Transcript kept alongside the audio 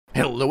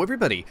Hello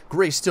everybody,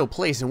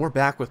 GrayStillPlays, and we're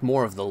back with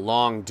more of The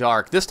Long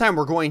Dark. This time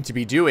we're going to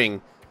be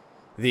doing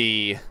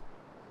the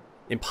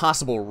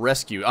impossible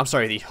rescue. I'm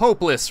sorry, the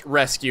hopeless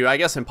rescue. I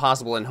guess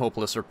impossible and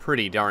hopeless are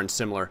pretty darn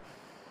similar.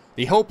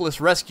 The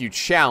hopeless rescue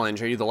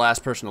challenge. Are you the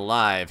last person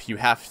alive? You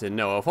have to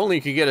know. If only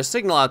you could get a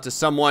signal out to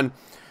someone.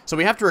 So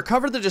we have to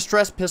recover the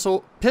distress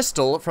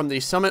pistol from the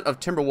summit of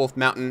Timberwolf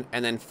Mountain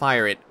and then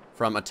fire it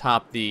from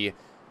atop the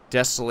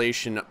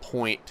Desolation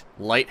Point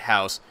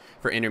lighthouse.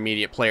 For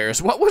intermediate players.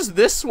 What was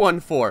this one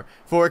for?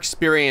 For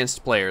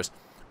experienced players.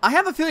 I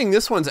have a feeling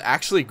this one's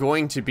actually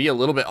going to be a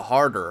little bit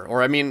harder.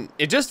 Or, I mean,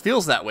 it just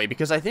feels that way.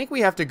 Because I think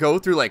we have to go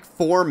through, like,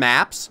 4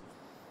 maps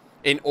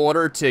in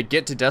order to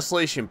get to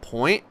Desolation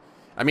Point.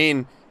 I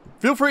mean,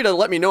 feel free to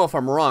let me know if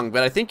I'm wrong.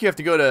 But I think you have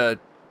to go to...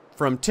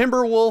 from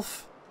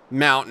Timberwolf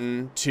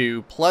Mountain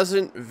to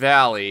Pleasant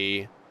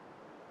Valley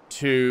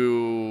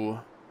to...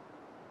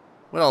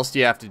 what else do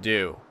you have to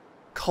do?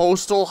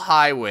 Coastal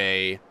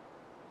Highway...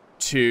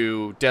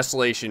 to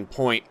Desolation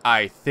Point,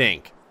 I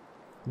think.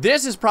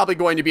 This is probably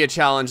going to be a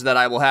challenge that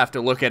I will have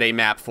to look at a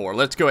map for.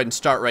 Let's go ahead and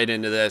start right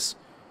into this.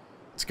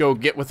 Let's go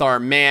get with our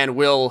man,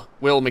 Will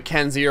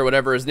McKenzie, or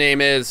whatever his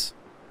name is.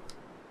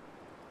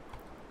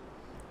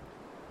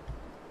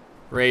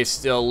 Ray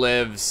still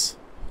lives.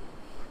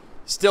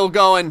 Still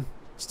going.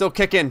 Still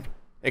kicking.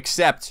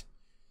 Except,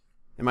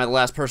 am I the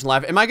last person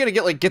alive? Am I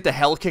gonna get the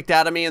hell kicked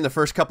out of me in the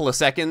first couple of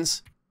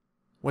seconds?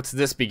 What's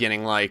this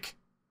beginning like?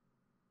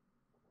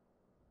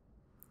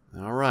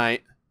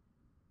 Alright.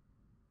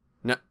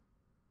 No.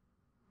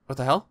 What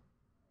the hell?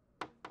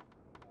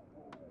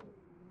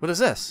 What is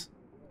this?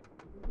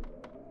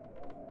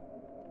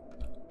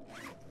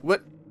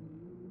 What?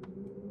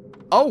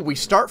 Oh, we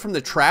start from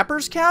the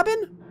trapper's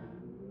cabin?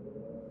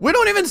 We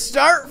don't even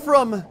start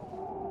from...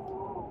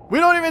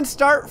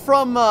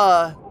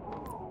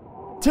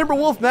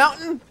 Timberwolf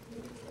Mountain?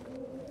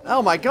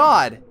 Oh my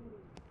god.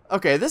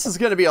 Okay, this is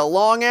gonna be a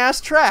long-ass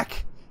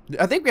trek.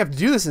 I think we have to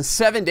do this in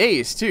 7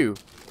 days, too.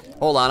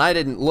 Hold on, I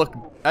didn't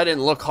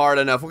look hard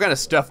enough. What kind of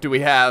stuff do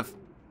we have?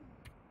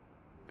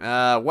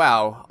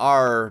 Wow,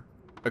 our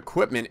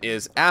equipment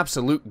is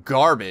absolute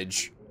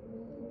garbage.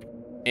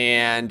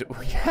 And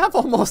we have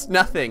almost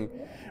nothing.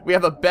 We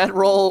have a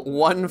bedroll,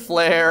 1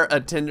 flare, a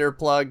tinder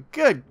plug.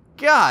 Good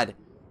God.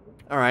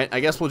 Alright, I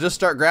guess we'll just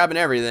start grabbing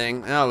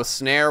everything. Oh, a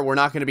snare, we're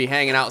not going to be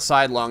hanging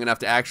outside long enough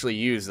to actually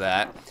use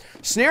that.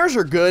 Snares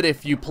are good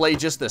if you play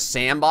just the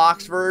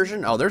sandbox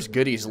version. Oh, there's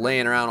goodies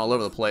laying around all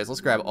over the place. Let's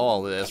grab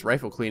all of this.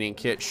 Rifle cleaning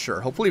kit,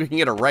 sure. Hopefully we can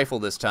get a rifle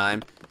this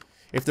time.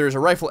 If there's a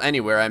rifle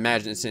anywhere, I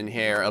imagine it's in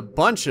here. A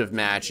bunch of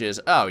matches.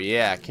 Oh,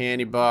 yeah.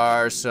 Candy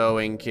bars,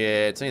 sewing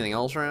kits. Anything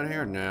else around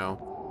here?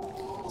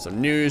 No.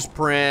 Some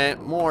newsprint.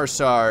 More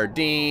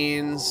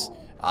sardines.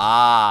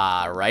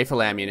 Ah,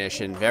 rifle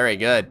ammunition. Very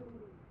good.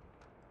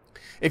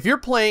 If you're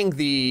playing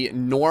the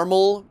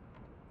normal...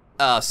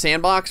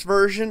 sandbox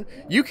version,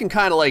 you can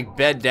kind of like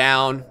bed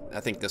down,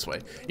 I think this way.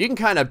 You can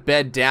kind of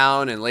bed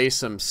down and lay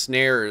some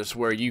snares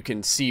where you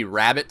can see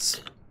rabbits.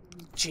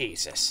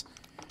 Jesus.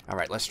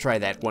 Alright, let's try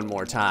that one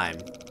more time.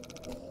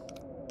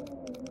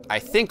 I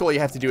think all you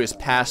have to do is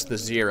pass the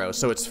 0.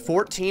 So it's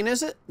 14,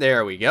 is it?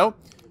 There we go.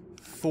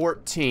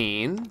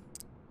 14.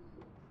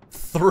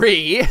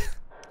 3.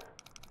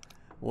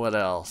 What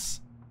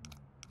else?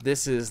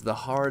 This is the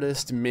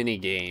hardest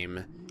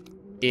minigame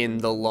in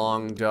The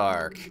Long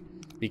Dark.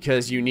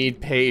 Because you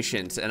need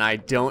patience, and I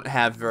don't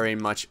have very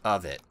much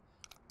of it.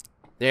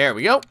 There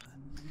we go.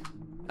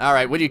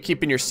 Alright, what do you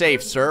keep in your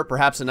safe, sir?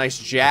 Perhaps a nice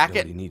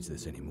jacket? Nobody needs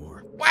this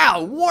anymore.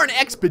 Wow, worn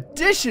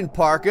expedition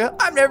parka?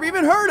 I've never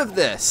even heard of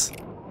this.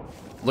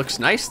 Looks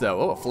nice, though.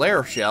 Oh, a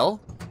flare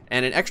shell.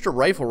 And an extra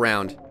rifle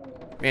round.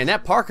 Man,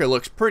 that parka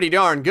looks pretty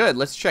darn good.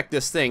 Let's check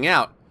this thing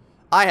out.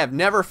 I have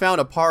never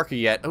found a parka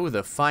yet. Oh,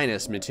 the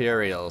finest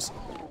materials.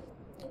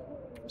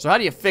 So how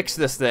do you fix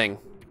this thing?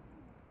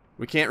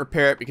 We can't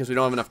repair it because we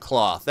don't have enough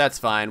cloth. That's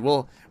fine.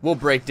 We'll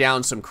break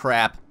down some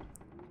crap.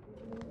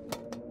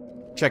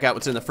 Check out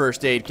what's in the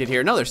first aid kit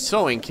here. Another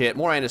sewing kit.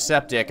 More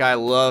antiseptic. I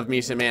love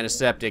me some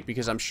antiseptic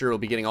because I'm sure we'll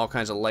be getting all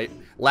kinds of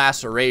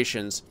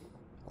lacerations.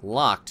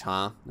 Locked,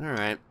 huh?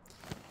 Alright.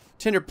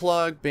 Tinder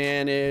plug,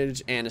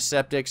 bandage,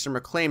 antiseptic, some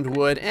reclaimed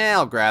wood.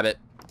 I'll grab it.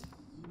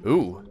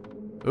 Ooh.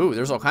 Ooh,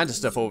 there's all kinds of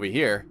stuff over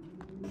here.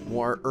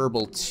 More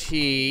herbal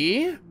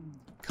tea.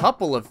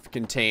 Couple of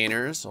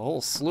containers, a whole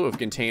slew of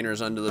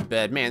containers under the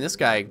bed. Man, this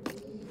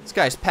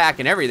guy's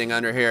packing everything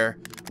under here.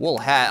 Wool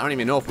hat, I don't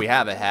even know if we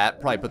have a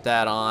hat. Probably put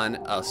that on.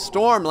 A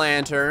storm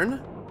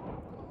lantern.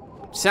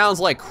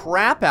 Sounds like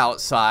crap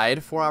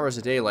outside. 4 hours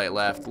of daylight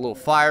left. A little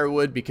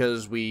firewood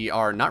because we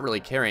are not really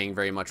carrying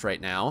very much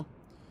right now.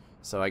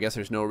 So I guess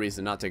there's no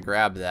reason not to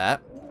grab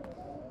that.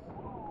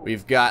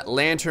 We've got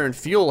lantern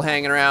fuel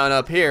hanging around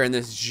up here in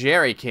this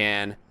jerry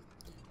can.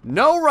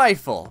 No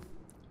rifle.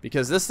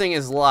 Because this thing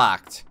is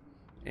locked,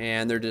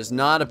 and there does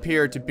not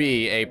appear to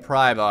be a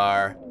pry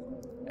bar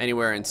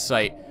anywhere in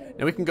sight.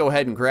 Now we can go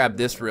ahead and grab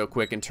this real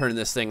quick and turn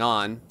this thing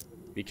on,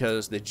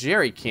 because the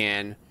jerry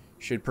can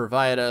should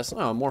provide us,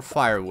 oh, more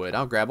firewood.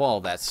 I'll grab all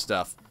that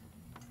stuff.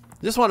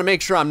 Just want to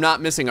make sure I'm not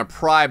missing a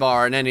pry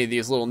bar in any of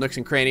these little nooks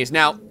and crannies.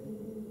 Now,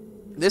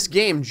 this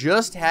game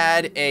just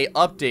had a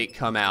update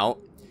come out,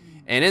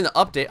 and in the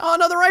update, oh,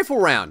 another rifle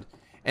round.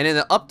 And in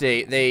the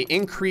update, they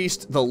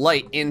increased the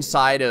light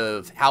inside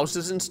of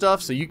houses and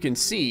stuff, so you can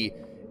see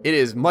it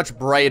is much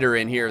brighter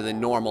in here than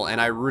normal,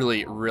 and I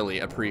really, really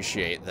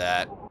appreciate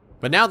that.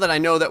 But now that I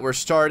know that we're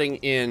starting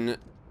in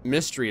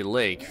Mystery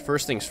Lake,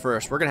 first things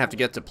first, we're gonna have to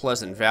get to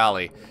Pleasant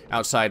Valley.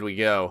 Outside we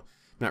go.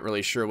 Not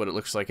really sure what it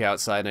looks like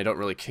outside, and I don't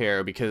really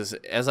care, because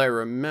as I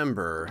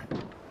remember,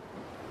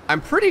 I'm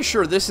pretty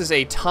sure this is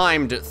a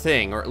timed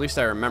thing, or at least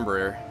I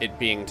remember it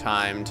being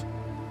timed.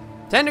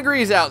 10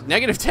 degrees out,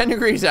 negative 10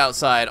 degrees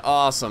outside,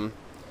 awesome.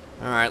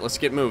 Alright, let's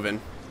get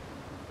moving.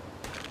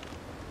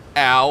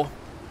 Ow.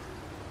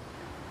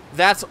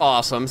 That's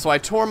awesome. So I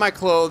tore my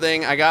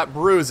clothing, I got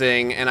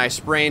bruising, and I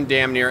sprained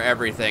damn near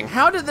everything.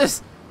 How did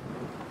this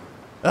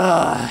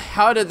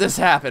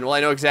happen? Well, I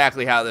know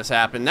exactly how this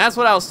happened. That's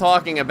what I was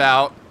talking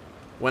about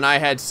when I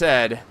had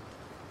said,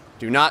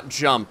 do not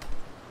jump.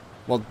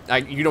 Well,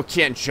 you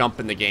can't jump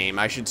in the game.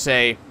 I should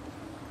say,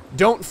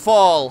 don't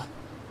fall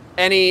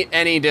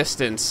any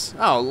distance.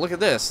 Oh, look at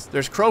this.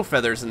 There's crow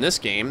feathers in this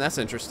game. That's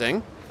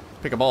interesting.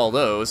 Pick up all of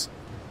those.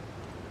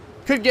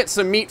 Could get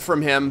some meat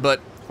from him, but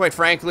quite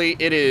frankly,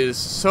 it is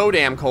so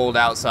damn cold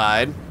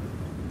outside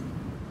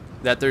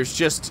that there's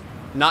just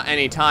not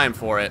any time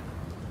for it.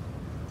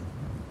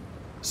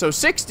 So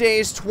 6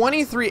 days,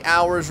 23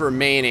 hours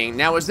remaining.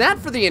 Now, is that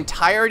for the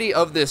entirety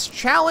of this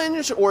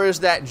challenge, or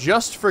is that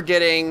just for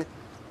getting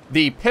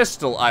the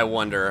pistol, I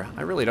wonder?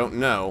 I really don't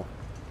know.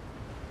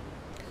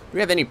 Do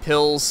we have any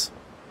pills?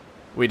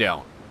 We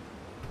don't.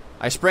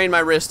 I sprained my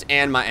wrist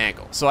and my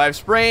ankle. So I've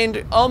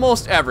sprained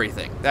almost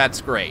everything.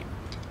 That's great.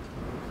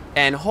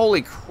 And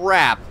holy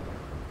crap,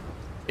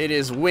 it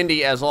is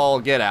windy as all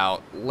get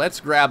out. Let's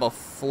grab a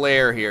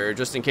flare here,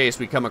 just in case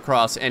we come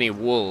across any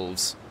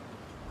wolves.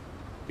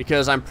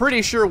 Because I'm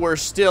pretty sure we're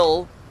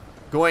still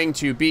going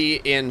to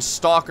be in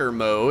stalker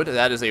mode.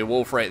 That is a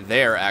wolf right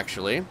there,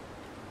 actually.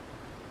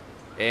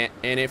 And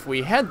if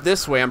we head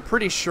this way, I'm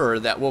pretty sure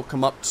that we'll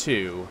come up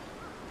to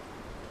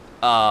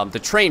the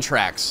train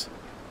tracks.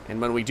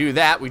 And when we do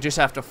that, we just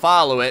have to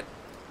follow it.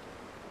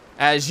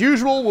 As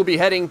usual, we'll be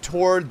heading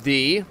toward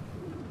the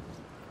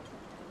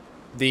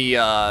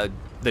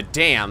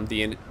dam,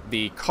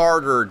 the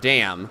Carter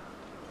Dam.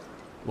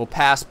 We'll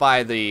pass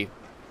by the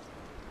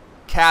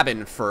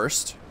cabin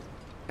first,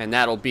 and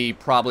that'll be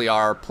probably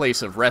our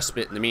place of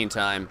respite in the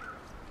meantime.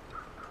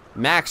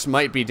 Max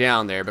might be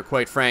down there, but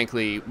quite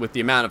frankly, with the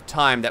amount of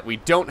time that we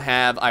don't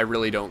have, I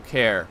really don't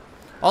care.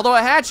 Although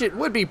a hatchet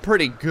would be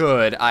pretty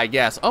good, I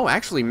guess. Oh,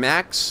 actually,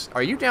 Max,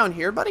 are you down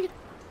here, buddy?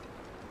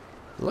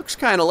 Looks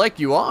kind of like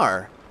you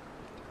are.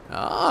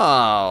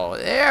 Oh,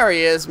 there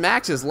he is,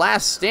 Max's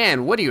last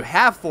stand. What do you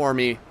have for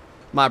me,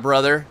 my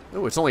brother?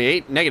 Oh, it's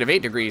only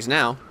 -8 degrees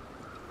now.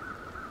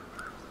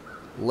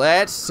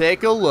 Let's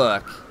take a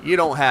look. You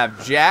don't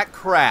have jack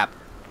crap,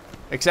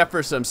 except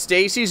for some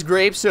Stacy's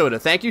grape soda.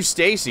 Thank you,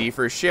 Stacy,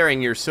 for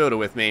sharing your soda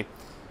with me.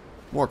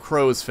 More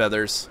crow's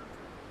feathers.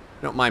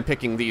 Don't mind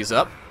picking these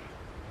up.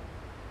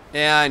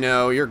 Yeah, I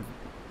know, you're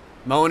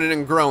moaning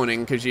and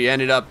groaning because you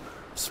ended up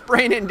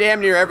spraining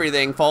damn near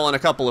everything, falling a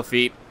couple of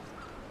feet.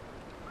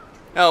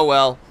 Oh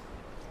well.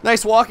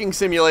 Nice walking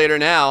simulator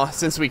now,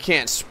 since we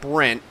can't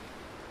sprint.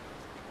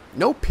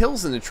 No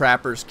pills in the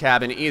trapper's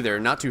cabin either.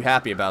 Not too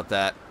happy about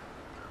that.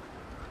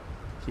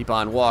 Keep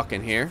on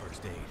walking here.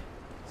 First aid.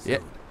 Yeah.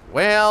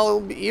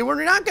 Well, you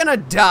were not gonna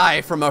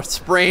die from a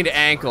sprained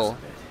ankle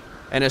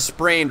and a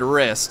sprained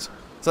wrist.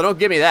 So don't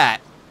give me that.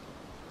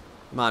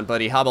 Come on,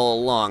 buddy, hobble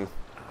along.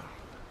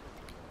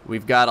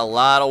 We've got a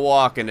lot of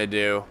walking to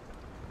do.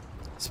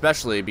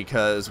 Especially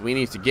because we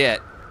need to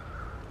get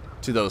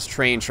to those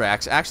train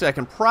tracks. Actually, I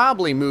can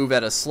probably move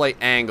at a slight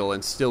angle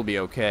and still be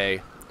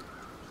okay.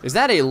 Is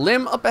that a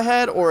limb up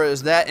ahead, or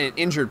is that an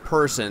injured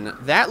person?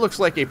 That looks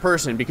like a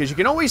person, because you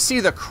can always see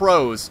the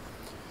crows.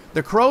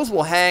 The crows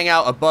will hang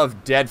out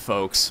above dead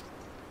folks.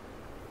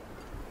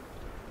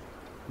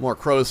 More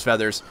crow's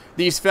feathers.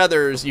 These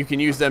feathers, you can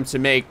use them to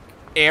make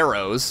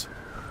arrows.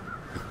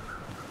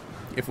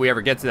 If we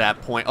ever get to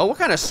that point. Oh, what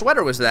kind of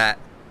sweater was that?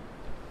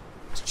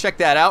 Let's check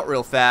that out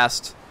real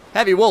fast.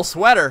 Heavy wool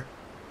sweater.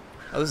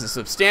 Oh, this is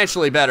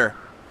substantially better.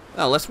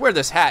 Oh, let's wear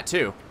this hat,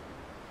 too.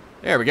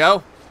 There we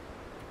go.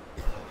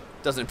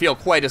 Doesn't feel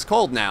quite as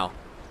cold now.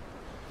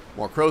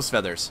 More crow's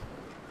feathers.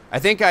 I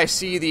think I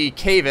see the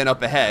cave-in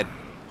up ahead.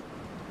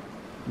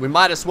 We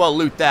might as well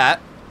loot that.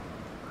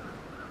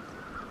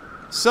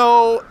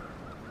 So,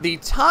 the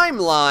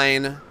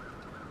timeline...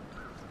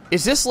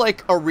 Is this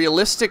like a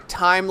realistic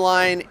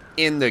timeline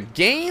in the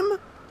game?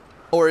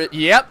 Or,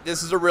 yep,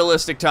 this is a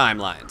realistic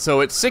timeline.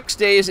 So it's 6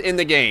 days in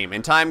the game,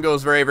 and time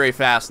goes very, very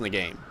fast in the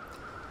game.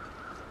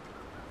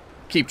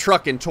 Keep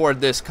trucking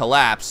toward this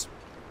collapse.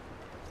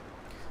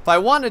 If I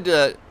wanted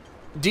to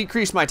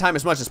decrease my time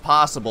as much as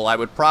possible, I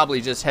would probably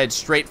just head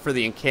straight for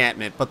the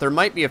encampment, but there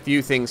might be a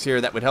few things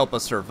here that would help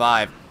us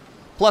survive.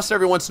 Plus,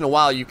 every once in a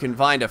while, you can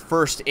find a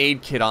first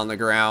aid kit on the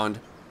ground,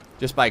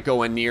 just by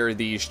going near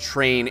these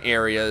train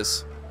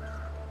areas.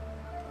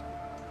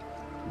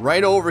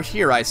 Right over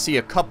here, I see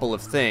a couple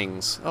of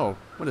things. Oh,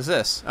 what is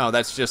this? Oh,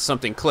 that's just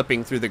something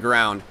clipping through the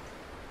ground.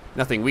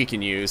 Nothing we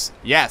can use.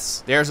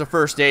 Yes, there's a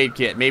first aid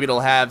kit. Maybe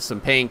it'll have some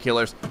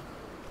painkillers.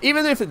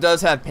 Even if it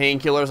does have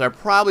painkillers, I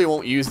probably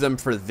won't use them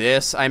for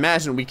this. I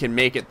imagine we can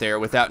make it there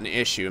without an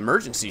issue.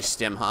 Emergency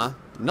stim, huh?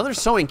 Another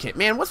sewing kit.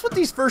 Man, what's with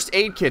these first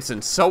aid kits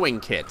and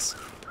sewing kits?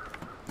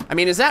 I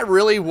mean, is that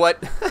really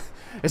what...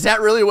 is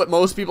that really what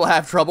most people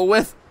have trouble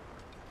with?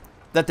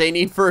 That they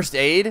need first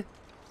aid?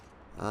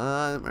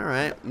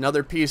 Alright.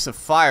 Another piece of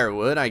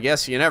firewood. I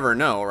guess you never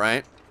know,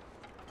 right?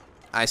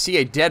 I see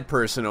a dead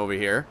person over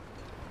here.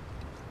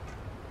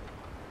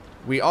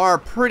 We are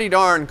pretty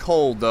darn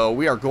cold, though.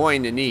 We are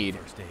going to need...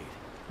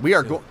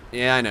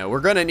 Yeah, I know. We're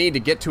going to need to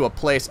get to a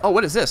place... Oh,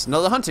 what is this?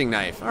 Another hunting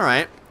knife.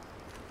 Alright.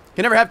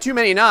 Can never have too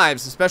many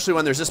knives, especially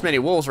when there's this many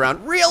wolves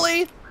around.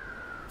 Really?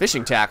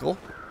 Fishing tackle.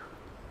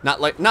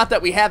 Not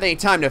that we have any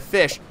time to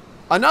fish.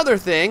 Another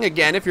thing,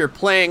 again, if you're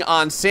playing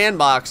on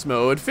sandbox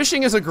mode,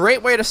 fishing is a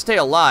great way to stay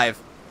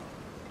alive.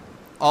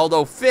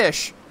 Although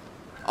fish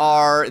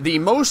are the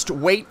most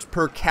weight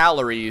per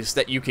calories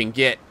that you can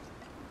get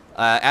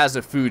as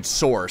a food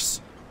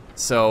source.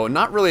 So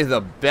not really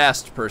the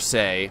best per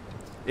se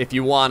if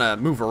you want to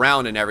move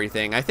around and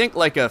everything. I think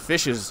like a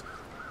fish is,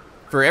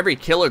 for every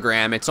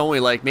kilogram, it's only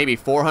like maybe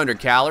 400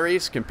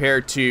 calories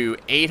compared to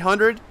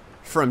 800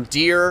 from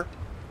deer,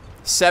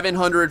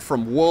 700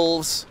 from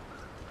wolves,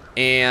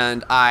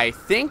 and I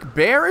think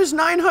bear is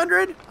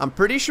 900. I'm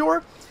pretty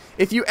sure.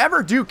 If you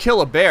ever do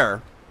kill a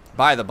bear,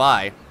 by the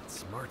by,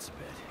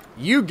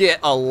 you get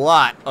a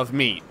lot of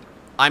meat.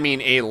 I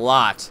mean a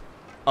lot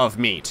of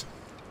meat.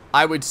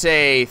 I would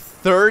say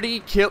 30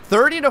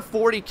 to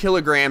 40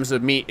 kilograms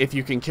of meat if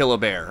you can kill a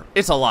bear.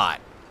 It's a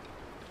lot.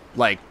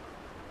 Like,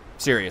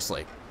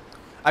 seriously.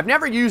 I've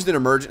never used an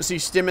emergency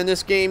stim in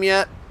this game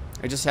yet.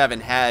 I just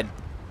haven't had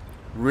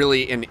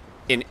really an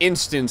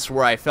instance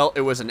where I felt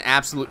it was an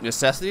absolute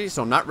necessity,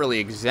 so I'm not really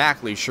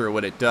exactly sure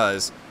what it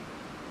does.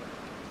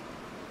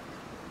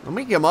 When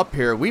we come up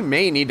here, we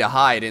may need to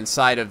hide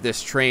inside of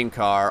this train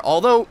car,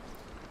 although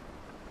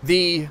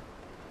the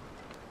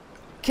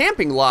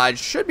camping lodge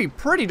should be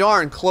pretty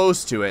darn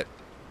close to it.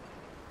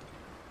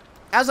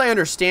 As I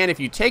understand, if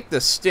you take the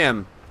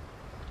stim,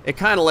 it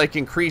kind of like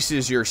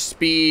increases your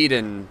speed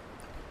and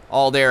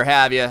all there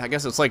have you. I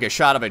guess it's like a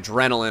shot of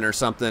adrenaline or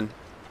something.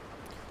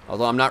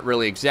 Although I'm not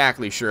really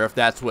exactly sure if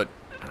that's what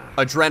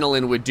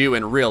adrenaline would do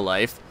in real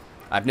life.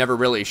 I've never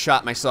really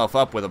shot myself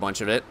up with a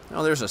bunch of it.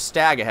 Oh, there's a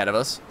stag ahead of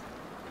us.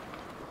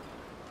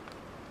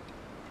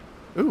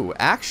 Ooh,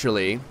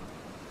 actually,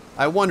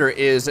 I wonder,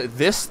 is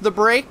this the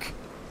break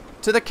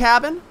to the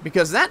cabin?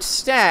 Because that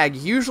stag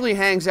usually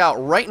hangs out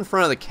right in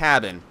front of the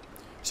cabin.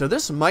 So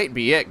this might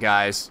be it,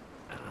 guys.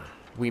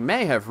 We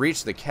may have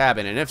reached the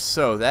cabin, and if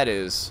so, that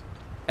is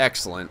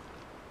excellent.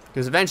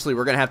 Because eventually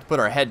we're going to have to put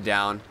our head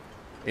down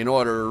in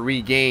order to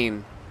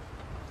regain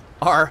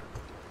our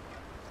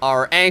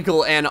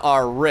ankle and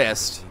our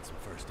wrist.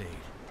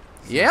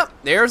 Yep,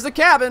 there's the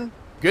cabin.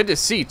 Good to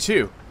see,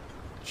 too.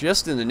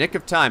 Just in the nick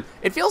of time.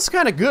 It feels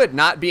kind of good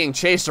not being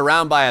chased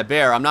around by a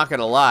bear, I'm not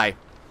going to lie.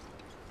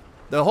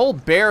 The whole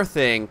bear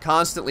thing,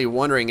 constantly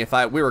wondering if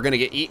we were going to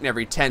get eaten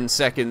every 10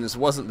 seconds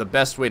wasn't the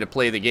best way to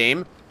play the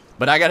game.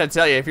 But I got to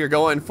tell you, if you're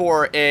going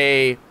for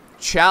a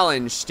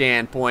challenge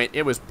standpoint,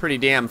 it was pretty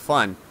damn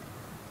fun.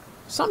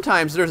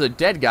 Sometimes there's a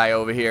dead guy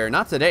over here.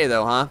 Not today,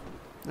 though, huh?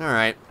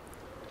 Alright.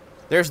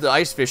 There's the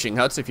ice fishing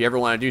huts if you ever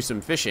want to do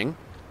some fishing.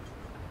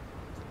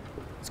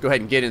 Let's go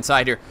ahead and get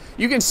inside here.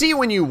 You can see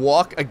when you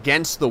walk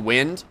against the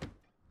wind,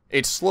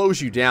 it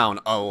slows you down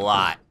a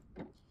lot.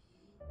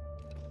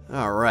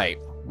 Alright.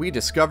 We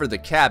discovered the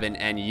cabin,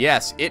 and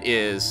yes, it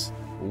is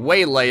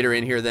way lighter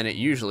in here than it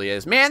usually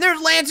is. Man,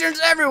 there's lanterns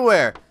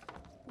everywhere!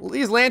 Well,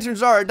 these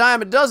lanterns are a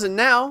dime a dozen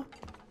now.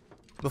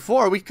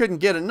 Before, we couldn't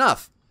get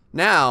enough.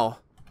 Now,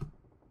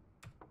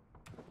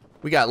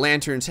 we got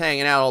lanterns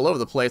hanging out all over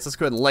the place. Let's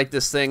go ahead and light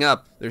this thing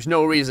up. There's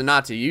no reason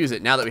not to use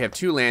it now that we have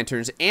 2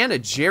 lanterns and a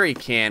jerry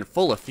can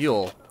full of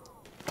fuel.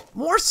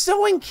 More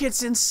sewing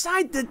kits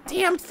inside the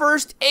damn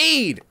first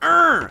aid.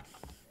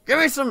 Give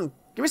me some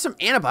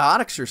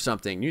antibiotics or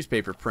something.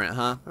 Newspaper print,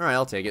 huh? Alright,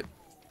 I'll take it.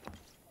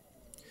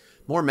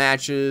 More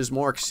matches,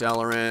 more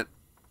accelerant.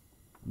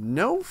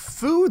 No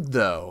food,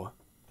 though.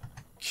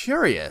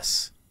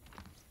 Curious.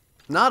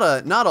 Not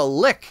a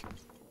lick.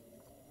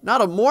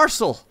 Not a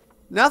morsel.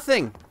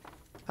 Nothing.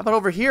 How about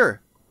over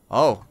here?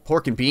 Oh,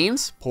 pork and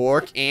beans?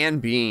 Pork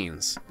and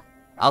beans.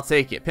 I'll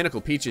take it.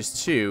 Pinnacle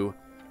peaches, too,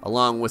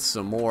 along with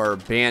some more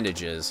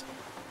bandages.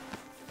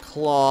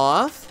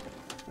 Cloth.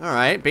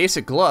 Alright,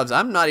 basic gloves.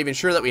 I'm not even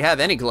sure that we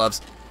have any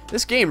gloves.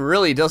 This game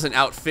really doesn't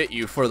outfit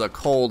you for the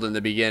cold in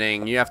the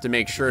beginning. You have to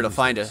make sure to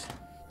find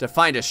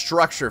a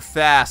structure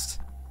fast.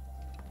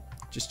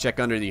 Just check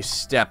under these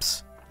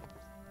steps.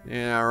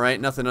 Yeah, alright,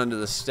 nothing under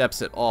the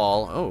steps at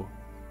all. Oh,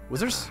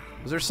 was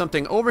there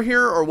something over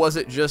here, or was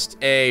it just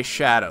a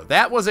shadow?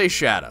 That was a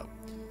shadow.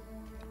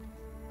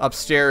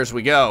 Upstairs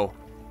we go.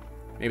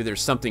 Maybe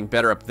there's something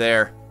better up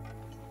there.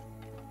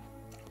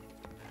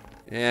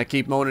 Yeah,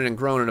 keep moaning and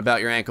groaning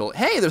about your ankle.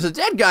 Hey, there's a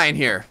dead guy in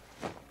here.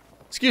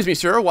 Excuse me,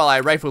 sir, while I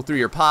rifle through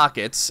your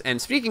pockets.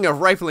 And speaking of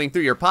rifling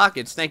through your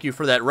pockets, thank you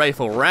for that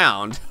rifle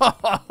round.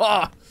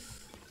 Oh,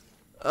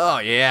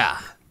 yeah.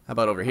 How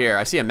about over here?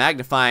 I see a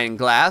magnifying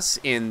glass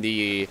in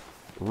the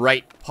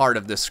right part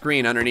of the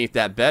screen underneath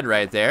that bed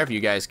right there, if you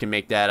guys can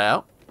make that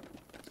out.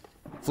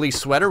 Fleece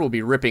sweater, we'll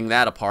be ripping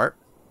that apart.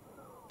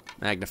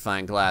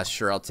 Magnifying glass,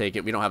 sure, I'll take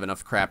it. We don't have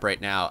enough crap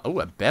right now. Oh,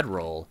 a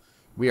bedroll.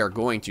 We are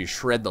going to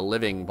shred the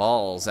living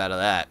balls out of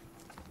that.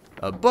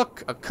 A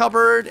book, a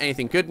cupboard,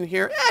 anything good in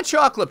here?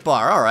 Chocolate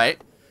bar,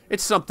 alright.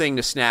 It's something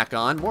to snack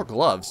on. More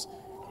gloves.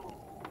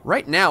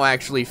 Right now,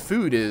 actually,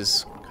 food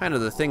is kind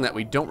of the thing that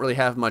we don't really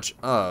have much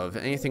of.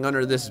 Anything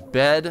under this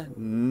bed?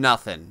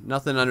 Nothing.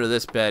 Nothing under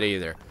this bed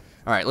either.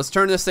 Alright, let's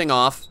turn this thing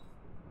off.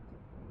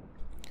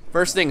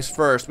 First things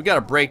first, we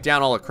gotta break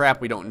down all the crap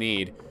we don't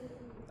need.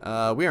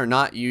 We are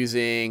not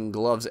using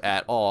gloves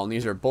at all, and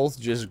these are both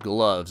just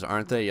gloves,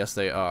 aren't they? Yes,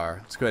 they are.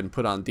 Let's go ahead and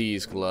put on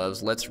these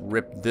gloves. Let's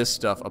rip this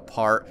stuff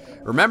apart.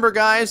 Remember,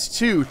 guys,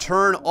 to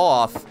turn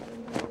off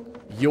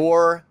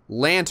your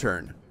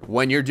lantern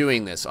when you're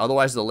doing this.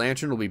 Otherwise, the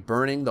lantern will be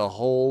burning the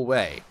whole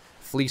way.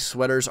 Fleece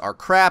sweaters are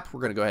crap.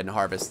 We're going to go ahead and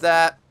harvest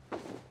that.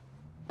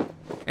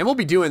 And we'll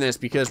be doing this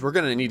because we're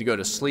going to need to go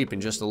to sleep in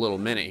just a little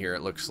minute here,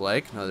 it looks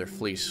like. Another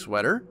fleece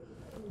sweater.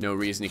 No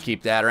reason to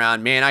keep that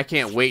around. Man, I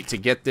can't wait to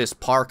get this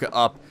parka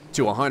up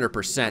to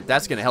 100%.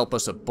 That's going to help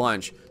us a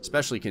bunch,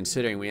 especially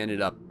considering we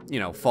ended up, you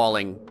know,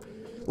 falling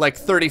like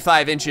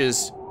 35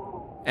 inches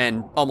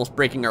and almost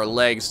breaking our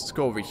legs. Let's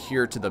go over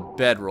here to the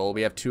bedroll.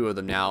 We have 2 of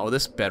them now. Oh,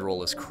 this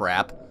bedroll is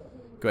crap.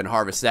 Go ahead and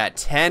harvest that.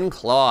 10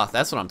 cloth.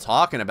 That's what I'm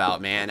talking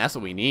about, man. That's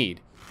what we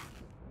need.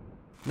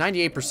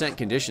 98%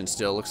 condition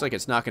still. Looks like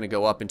it's not going to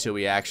go up until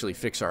we actually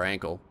fix our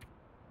ankle.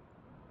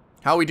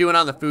 How are we doing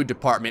on the food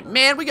department?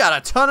 Man, we got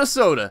a ton of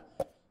soda.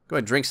 Go ahead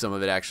and drink some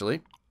of it, actually.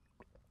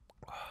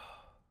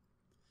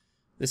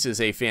 This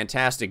is a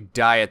fantastic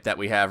diet that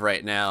we have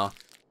right now.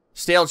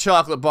 Stale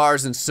chocolate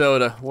bars and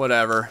soda,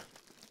 whatever.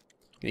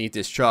 Gonna eat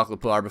this chocolate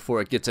bar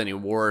before it gets any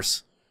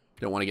worse.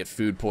 Don't want to get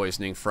food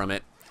poisoning from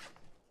it.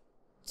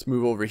 Let's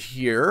move over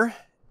here.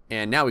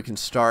 And now we can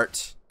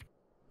start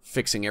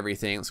fixing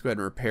everything. Let's go ahead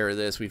and repair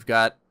this. We've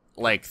got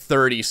like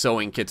 30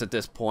 sewing kits at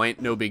this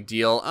point. No big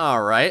deal.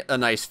 Alright, a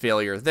nice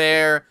failure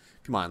there.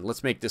 Come on,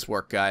 let's make this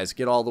work, guys.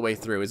 Get all the way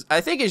through.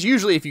 I think it's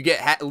usually if you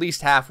get at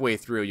least halfway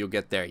through, you'll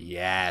get there.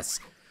 Yes,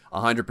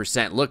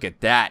 100%. Look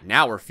at that.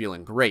 Now we're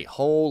feeling great.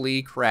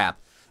 Holy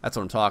crap. That's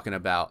what I'm talking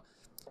about.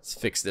 Let's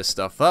fix this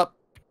stuff up.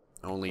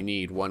 Only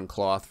need 1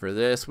 cloth for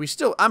this.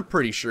 I'm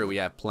pretty sure we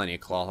have plenty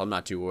of cloth. I'm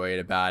not too worried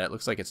about it.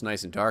 Looks like it's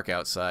nice and dark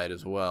outside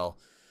as well.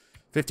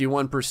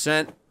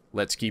 51%.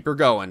 Let's keep her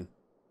going.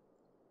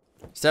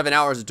 7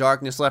 hours of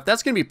darkness left.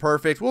 That's going to be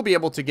perfect. We'll be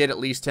able to get at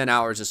least 10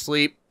 hours of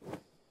sleep.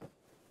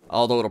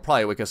 Although it'll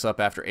probably wake us up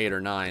after 8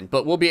 or 9.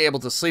 But we'll be able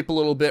to sleep a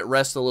little bit,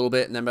 rest a little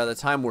bit, and then by the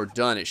time we're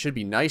done, it should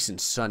be nice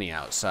and sunny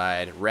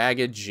outside.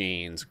 Ragged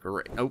jeans.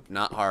 Great. Nope,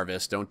 not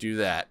harvest. Don't do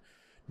that.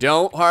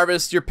 Don't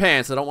harvest your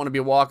pants. I don't want to be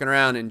walking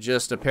around in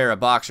just a pair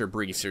of boxer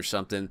briefs or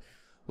something.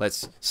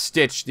 Let's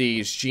stitch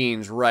these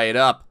jeans right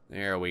up.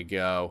 There we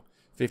go.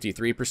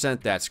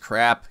 53%. That's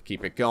crap.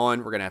 Keep it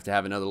going. We're going to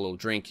have another little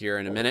drink here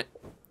in a minute.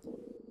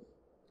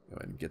 Go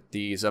ahead and get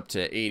these up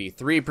to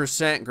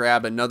 83%.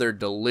 Grab another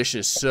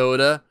delicious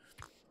soda.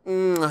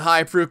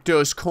 High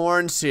fructose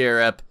corn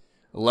syrup.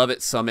 Love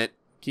it, Summit.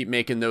 Keep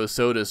making those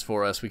sodas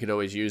for us. We could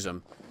always use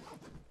them.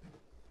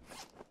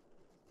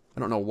 I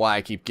don't know why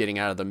I keep getting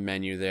out of the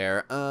menu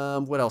there.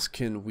 What else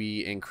can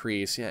we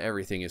increase? Yeah,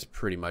 everything is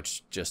pretty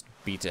much just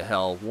beat to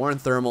hell. Worn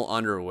thermal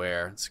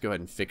underwear. Let's go ahead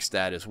and fix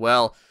that as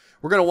well.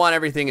 We're going to want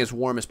everything as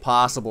warm as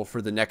possible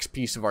for the next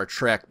piece of our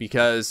trek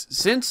because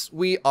since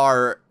we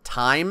are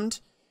timed,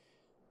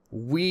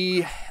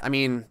 I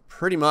mean,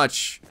 pretty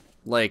much,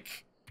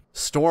 like,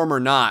 storm or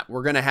not,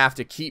 we're going to have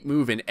to keep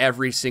moving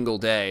every single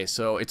day.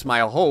 So it's my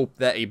hope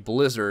that a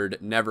blizzard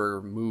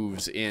never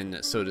moves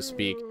in, so to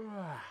speak.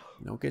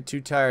 Don't get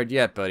too tired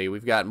yet, buddy.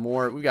 We've got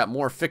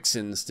more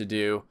fixins to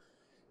do.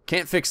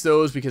 Can't fix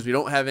those because we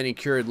don't have any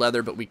cured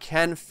leather, but we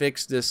can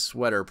fix this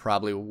sweater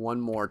probably one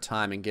more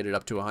time and get it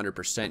up to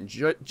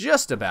 100%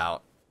 just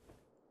about.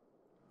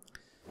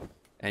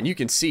 And you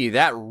can see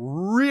that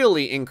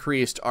really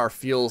increased our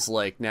feels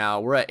like now.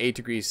 We're at 8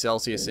 degrees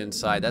Celsius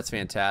inside. That's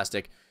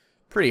fantastic.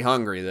 Pretty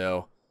hungry,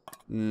 though.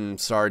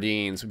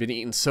 Sardines. We've been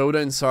eating soda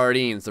and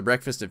sardines, the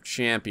breakfast of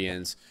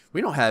champions.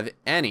 We don't have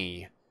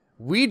any.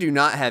 We do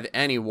not have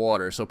any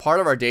water. So part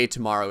of our day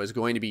tomorrow is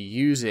going to be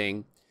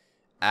using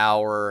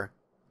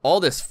all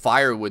this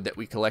firewood that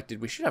we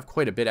collected. We should have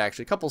quite a bit,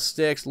 actually. A couple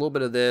sticks, a little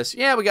bit of this.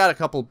 Yeah, we got a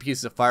couple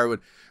pieces of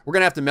firewood. We're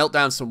going to have to melt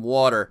down some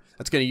water.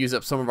 That's going to use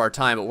up some of our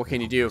time, but what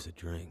can you do? A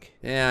drink.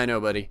 Yeah, I know,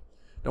 buddy.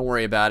 Don't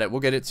worry about it. We'll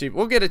get it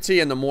to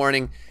you in the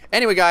morning.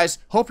 Anyway, guys,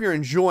 hope you're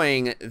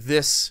enjoying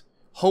this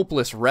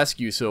hopeless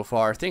rescue so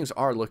far. Things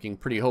are looking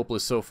pretty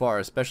hopeless so far,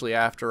 especially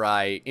after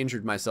I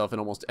injured myself in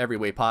almost every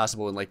way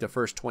possible in like the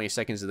first 20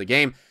 seconds of the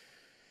game.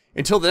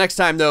 Until the next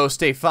time, though,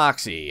 stay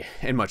foxy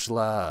and much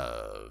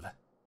love.